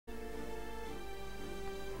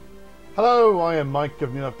Hello, I am Mike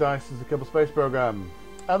of Enough Dice. This is the Kerbal Space Program.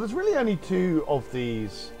 There's really only two of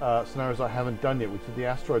these scenarios I haven't done yet, which are the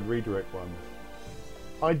Asteroid Redirect ones.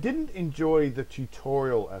 I didn't enjoy the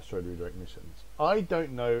tutorial Asteroid Redirect missions. I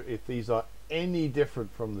don't know if these are any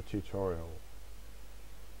different from the tutorial.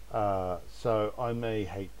 So I may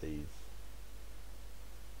hate these.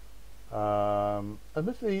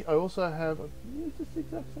 Admittedly, I also have... Is this the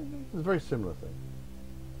exact same thing? It's a very similar thing.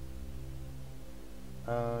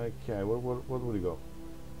 Okay, what do we got?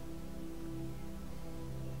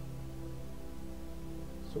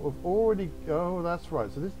 So we've already... Oh, that's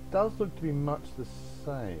right. So this does look to be much the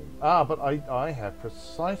same. Ah, but I have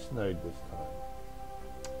precise node this time.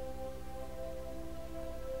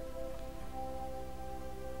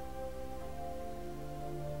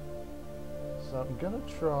 So I'm going to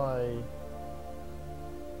try...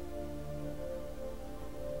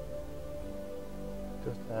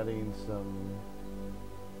 just adding some...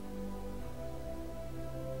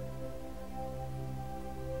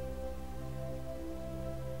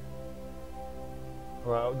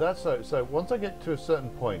 Right, that's so once I get to a certain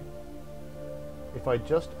point, if I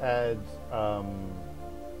just add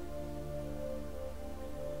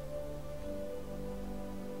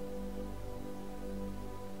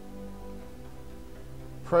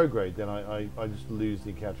prograde, then I just lose the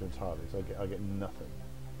encounter entirely, so I get nothing.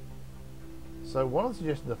 So one of the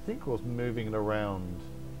suggestions I think was moving it around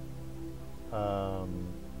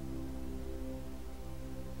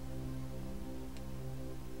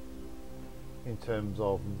in terms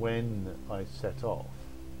of when I set off.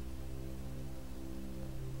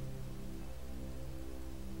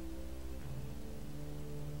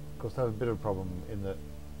 Of course, I have a bit of a problem in that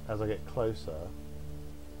as I get closer,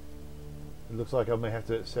 it looks like I may have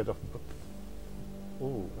to set off.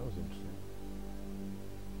 Oh, that was interesting.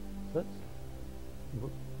 Let's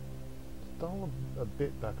dial a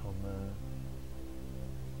bit back on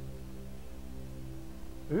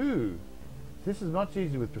there. Ooh! This is much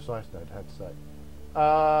easier with precise node, I have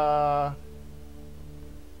to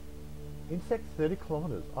say. Insect 30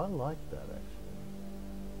 kilometers. I like that, actually.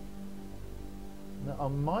 Now, I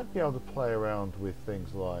might be able to play around with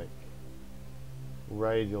things like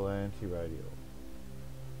radial, anti-radial.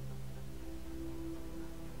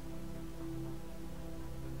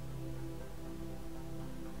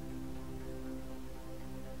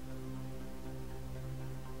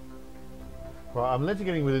 Right, I'm literally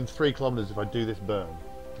getting within 3 kilometers if I do this burn.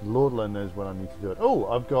 Lord alone knows when I need to do it. Oh,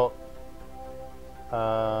 I've got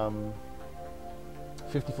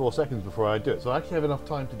 54 seconds before I do it, so I actually have enough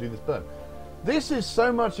time to do this burn. This is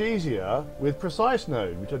so much easier with precise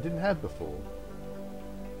node, which I didn't have before.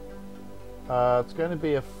 It's going to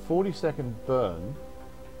be a 40-second burn.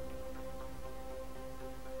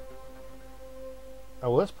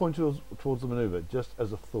 Oh, well, let's point towards the maneuver, just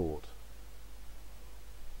as a thought.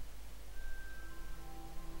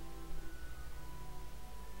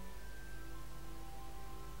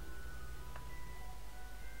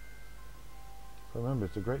 So remember,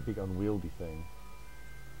 it's a great big unwieldy thing.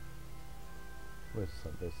 Where's the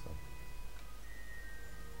sun? There's the sun.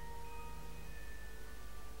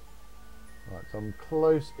 Right, so I'm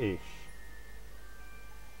close-ish.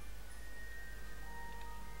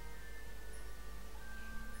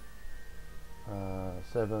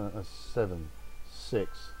 Seven,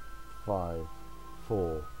 6, 5,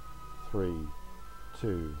 4, 3,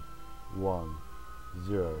 2, 1,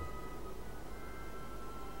 0.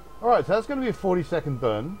 Alright, so that's going to be a 40-second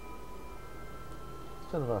burn.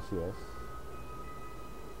 Let's turn off RCS.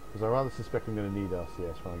 Because I rather suspect I'm going to need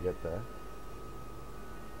RCS when I get there.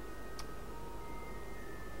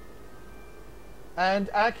 And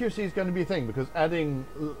accuracy is going to be a thing, because adding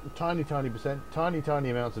tiny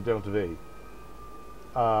amounts of delta V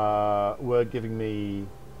were giving me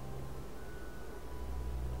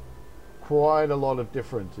quite a lot of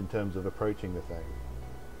difference in terms of approaching the thing.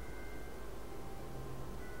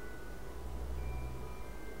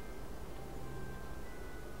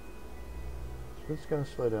 It's going to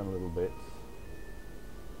slow down a little bit.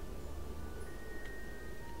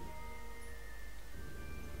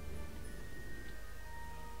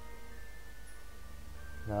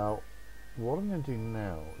 Now, what I'm going to do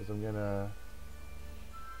now is I'm going to...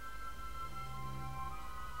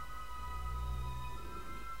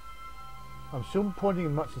 I'm still pointing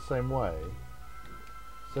in much the same way.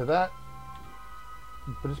 So that...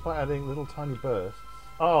 But just by adding little tiny bursts...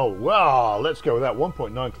 Oh, well, let's go with that.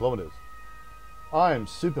 1.9 kilometers. I am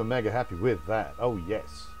super mega happy with that. Oh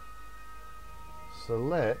yes. So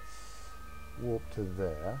let's warp to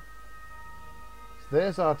there. So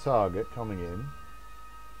there's our target coming in.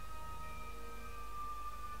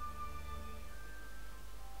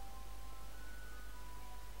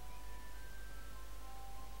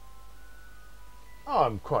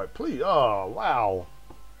 I'm quite pleased. Oh, wow.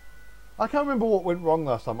 I can't remember what went wrong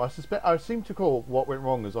last time. I seem to recall what went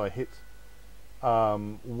wrong as I hit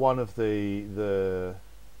one of the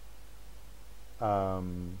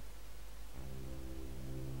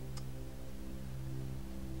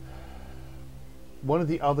one of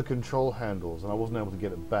the other control handles, and I wasn't able to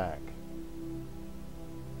get it back,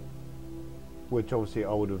 which obviously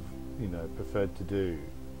I would have, you know, preferred to do.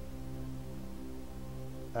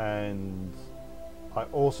 And I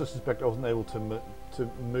also suspect I wasn't able to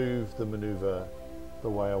move the maneuver the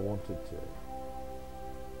way I wanted to.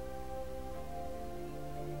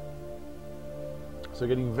 So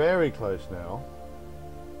getting very close now.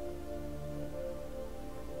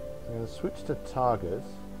 I'm going to switch to target.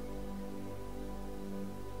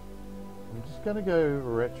 I'm just going to go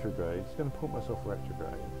retrograde. Just going to put myself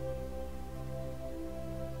retrograde.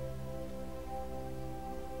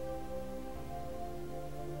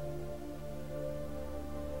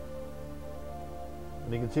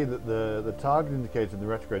 And you can see that the target indicator and the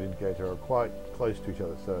retrograde indicator are quite close to each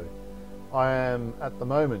other. So I am at the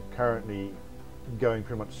moment currently going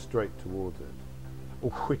pretty much straight towards it,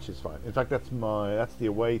 which is fine. In fact, that's the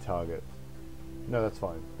away target. No, that's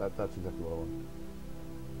fine. That's exactly what I want.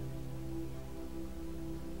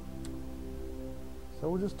 So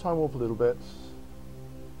we'll just time warp a little bit.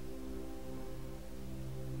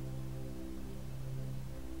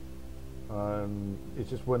 It's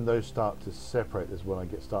just when those start to separate is when I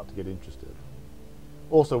start to get interested.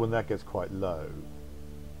 Also, when that gets quite low.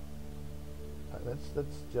 Right,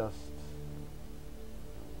 let's just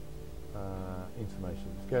information.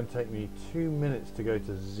 It's going to take me 2 minutes to go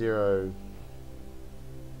to 0.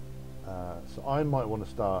 So I might want to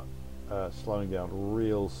start slowing down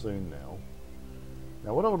real soon now.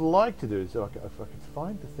 Now what I would like to do is if I could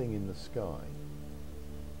find the thing in the sky.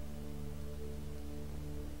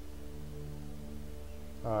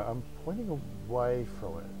 I'm pointing away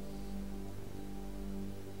from it.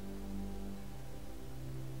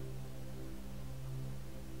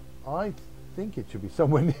 I think it should be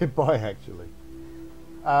somewhere nearby actually.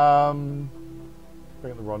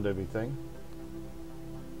 Bring up the rendezvous thing.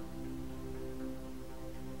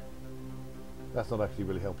 That's not actually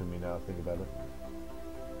really helping me now I think about it.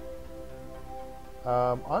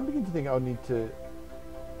 I'm beginning to think I'll need to...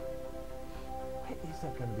 Where is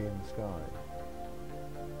that going to be in the sky?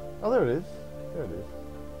 Oh, there it is. There it is.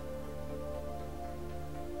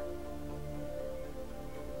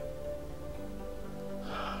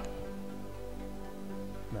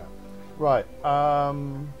 No. Right.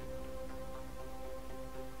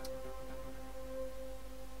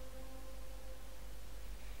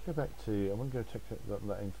 Go back to... I want to go check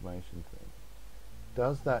that information thing.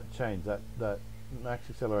 Does that change? That max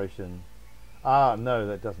acceleration... Ah, no,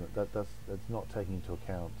 that doesn't. That's not taking into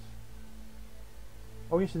account...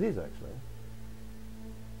 Oh, yes, it is actually.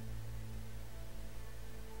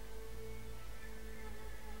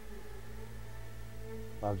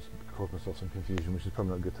 I've just caused myself some confusion, which is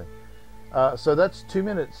probably not a good thing. So that's 2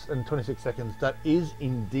 minutes and 26 seconds. That is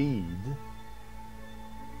indeed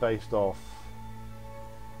based off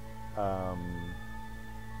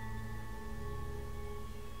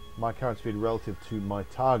my current speed relative to my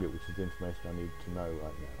target, which is the information I need to know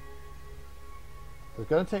right now. So it's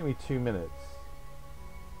going to take me 2 minutes.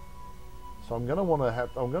 So I'm going to want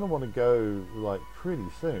to go like pretty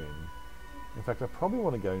soon. In fact, I probably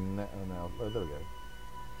want to go now. Oh, there we go.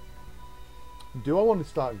 Do I want to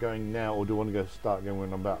start going now, or do I want to start going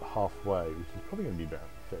when I'm about halfway, which is probably going to be about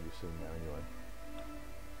fairly soon now anyway.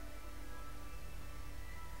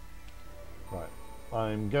 Right,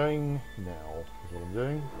 I'm going now. Is what I'm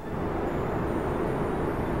doing.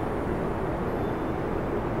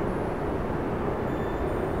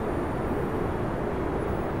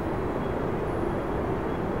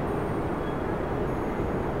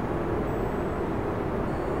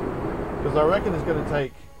 Because I reckon it's going to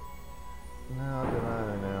take... No, I don't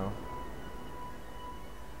know now.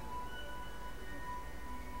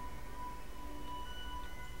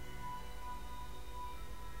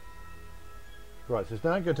 Right, so it's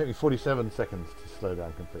now going to take me 47 seconds to slow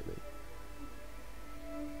down completely.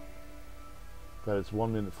 But it's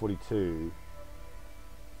 1 minute 42.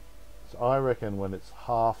 So I reckon when it's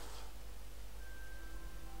half...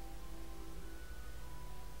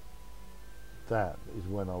 that is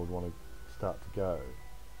when I would want to start to go.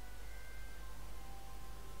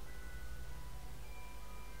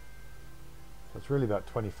 So it's really about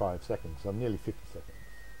 25 seconds, so I'm nearly 50 seconds.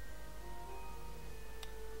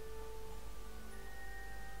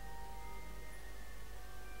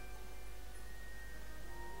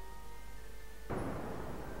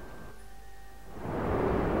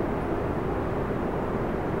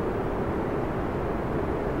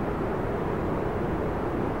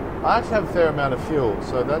 I actually have a fair amount of fuel,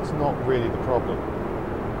 so that's not really the problem.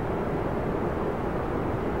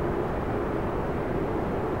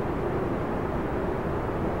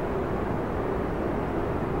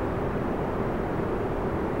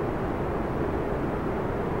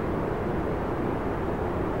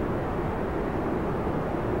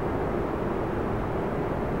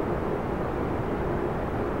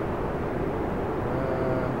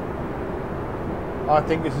 I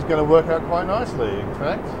think this is going to work out quite nicely, in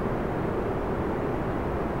fact.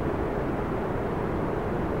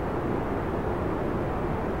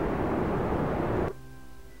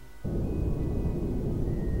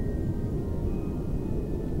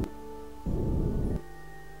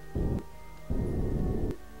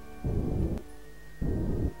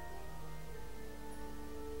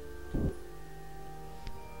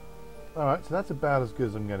 Alright, so that's about as good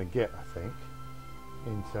as I'm going to get, I think,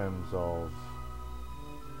 in terms of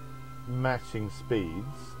matching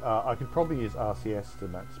speeds. I could probably use RCS to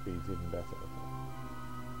match speeds even better.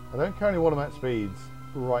 I don't currently want to match speeds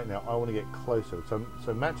right now. I want to get closer.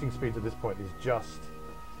 So matching speeds at this point is just...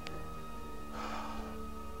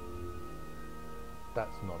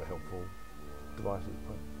 That's not a helpful device at this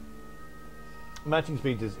point. Matching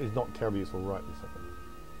speeds is not terribly useful right this second.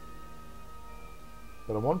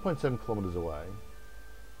 But I'm 1.7 kilometers away.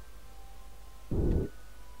 I'm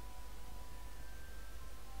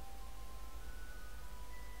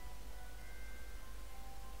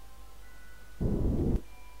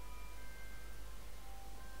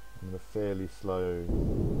fairly slow.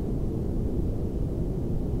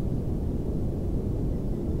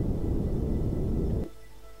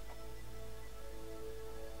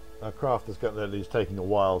 Our craft has got that is taking a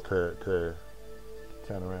while to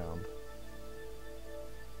turn around.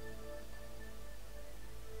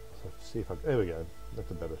 So see if I, there we go.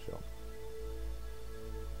 That's a better shot.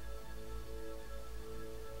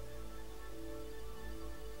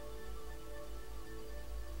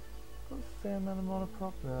 Got a fair amount of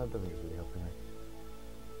monoprop. No, I don't think it's really helping me.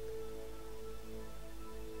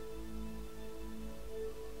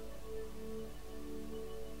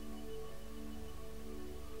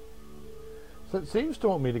 So it seems to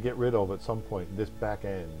want me to get rid of at some point this back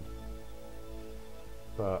end,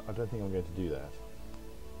 but I don't think I'm going to do that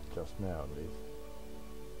just now, at least.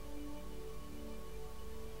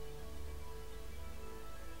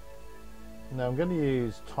 Now I'm going to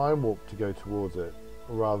use time warp to go towards it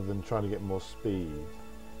rather than trying to get more speed.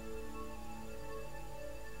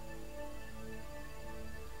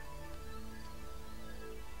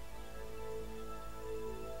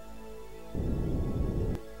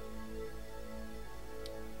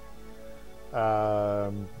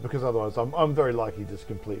 Because otherwise I'm very likely to just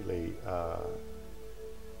completely go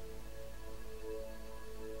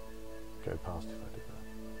past if I do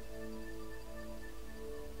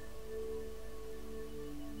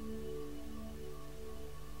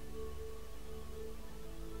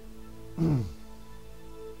that.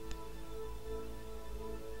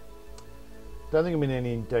 Don't think I'm in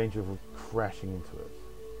any danger of crashing into it.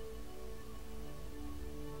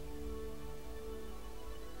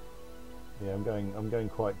 Yeah, I'm going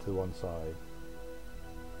quite to one side.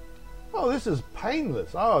 Oh, this is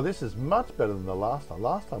painless. Oh, this is much better than the last time.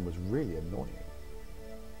 Last time was really annoying.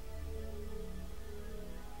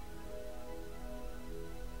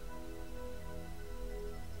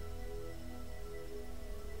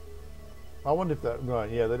 I wonder if that, right,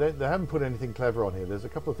 yeah, they haven't put anything clever on here. There's a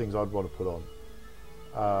couple of things I'd want to put on.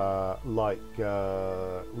 Like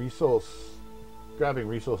grabbing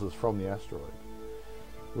resources from the asteroid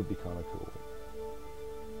would be kind of cool.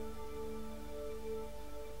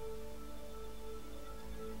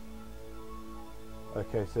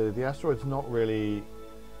 Okay, so the asteroid's not really,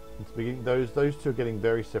 it's beginning, those two are getting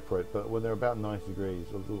very separate, but when they're about 90 degrees,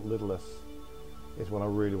 a little less, is when I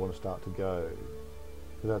really want to start to go.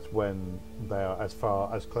 Because that's when they are as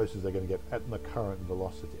close as they're going to get at the current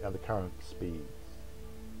velocity, at the current speeds.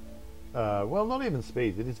 Well, not even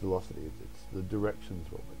speeds, it is velocity, it's the directions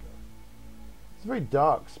where they go. It's a very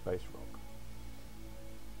dark space rock.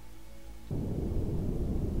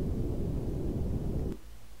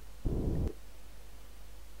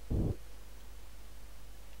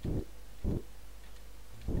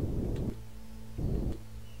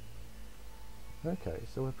 Okay,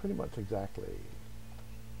 so we're pretty much exactly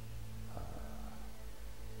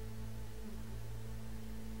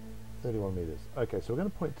 31 meters. Okay, so we're going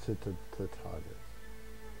to point to the target,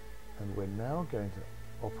 and we're now going to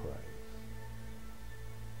operate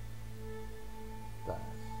that.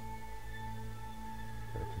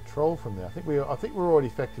 Going to control from there. I think we're already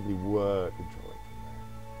effectively controlling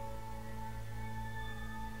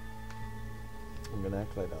from there. I'm going to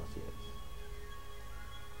activate RCS.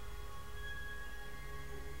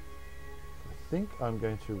 I think I'm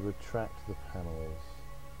going to retract the panels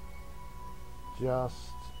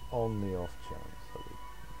just on the off chance.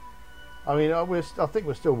 I mean, I think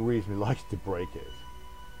we're still reasonably likely to break it,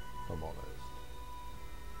 if I'm honest.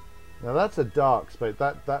 Now that's a dark space.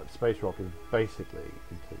 That space rock is basically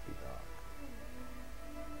completely dark.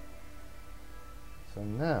 So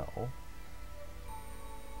now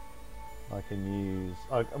I can use.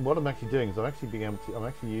 What I'm actually doing is I'm actually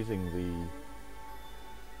using the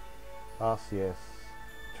RCS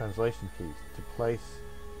translation keys to place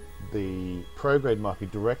the prograde marker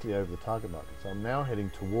directly over the target marker. So I'm now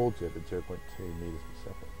heading towards it at 0.2 meters per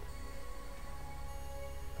second.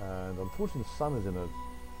 And unfortunately the sun is in a...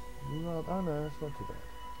 oh no, it's not too bad.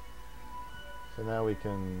 So now we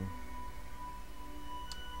can...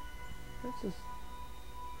 let's just...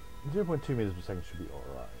 0.2 meters per second should be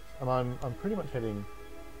alright. And I'm pretty much heading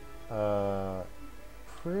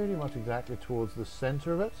pretty much exactly towards the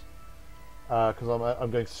center of it. Because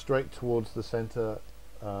I'm going straight towards the center,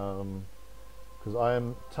 because I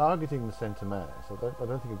am targeting the center mass. I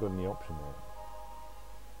don't think I've got any option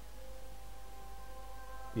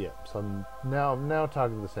there. Yeah, so I'm now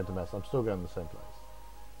targeting the center mass. I'm still going in the same place.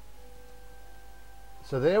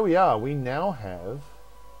 So there we are. We now have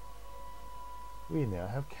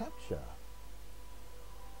capture.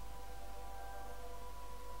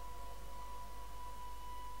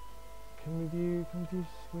 Can we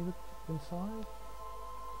look inside?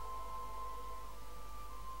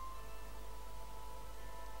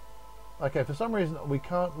 Okay, for some reason we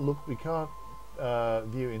can't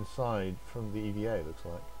view inside from the EVA. It looks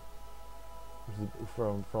like, which is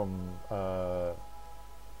from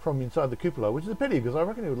inside the cupola, which is a pity because I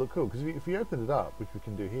reckon it would look cool. Because if we open it up, which we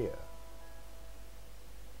can do here,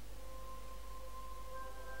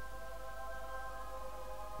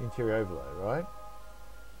 interior overlay, right?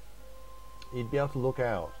 You'd be able to look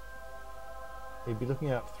out. You'd be looking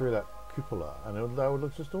out through that cupola, and that would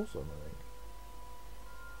look just awesome, I think.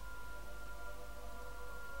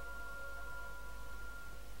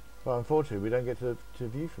 But unfortunately, we don't get to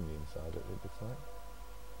view from the inside, it looks like.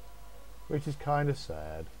 Which is kind of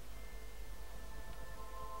sad.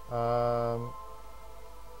 Can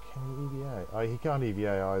he EVA? He can't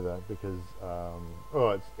EVA either, because... oh,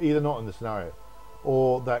 it's either not in the scenario,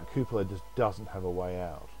 or that cupola just doesn't have a way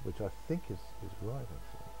out, which I think is right, actually.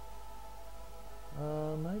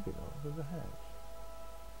 Maybe not. There's a hatch.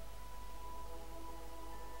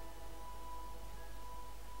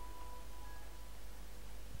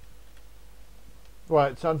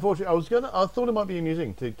 Right, so unfortunately, I thought it might be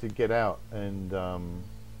amusing to get out and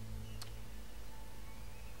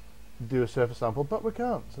do a surface sample, but we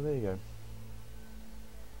can't, so there you go.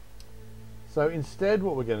 So instead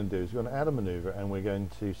what we're going to do is we're going to add a maneuver, and we're going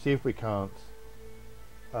to see if we can't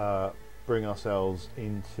bring ourselves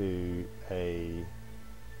into an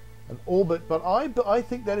orbit, but I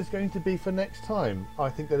think that is going to be for next time.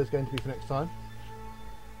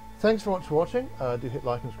 Thanks very much for watching. Do hit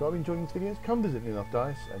like and subscribe. Enjoying these videos, come visit Neil Love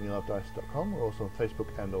Dice at neillovedice.com. We're also on Facebook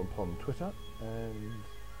and on Twitter, and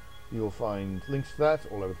you'll find links to that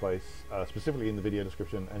all over the place, specifically in the video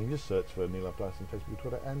description, and you can just search for Neil Love Dice on Facebook and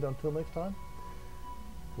Twitter. And until next time,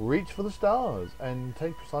 reach for the stars and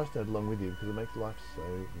take Precise Nerd along with you, because it makes life so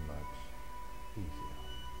much easier.